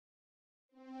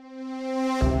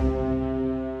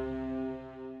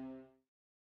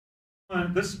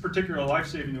This particular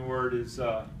life-saving award is,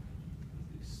 I'm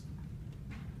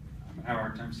going to have a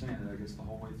hard time saying it, I guess, the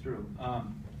whole way through.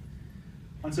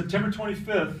 On September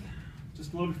 25th,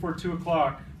 just a little before 2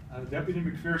 o'clock, Deputy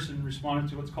McPherson responded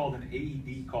to what's called an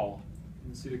AED call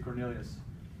in the city of Cornelius.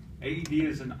 AED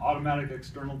is an automatic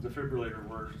external defibrillator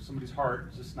where somebody's heart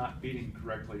is just not beating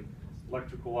correctly.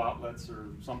 Electrical outlets or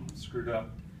something screwed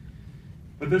up.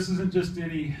 But this isn't just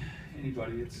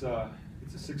anybody. It's a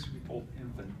 6-week-old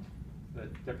infant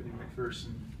that Deputy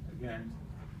McPherson, again,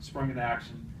 sprung into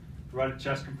action, provided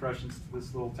chest compressions to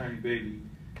this little tiny baby.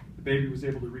 The baby was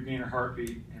able to regain her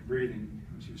heartbeat and breathing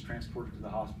when she was transported to the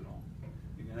hospital.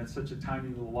 Again, that's such a tiny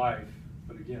little life,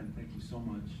 but again, thank you so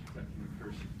much, Deputy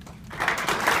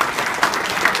McPherson.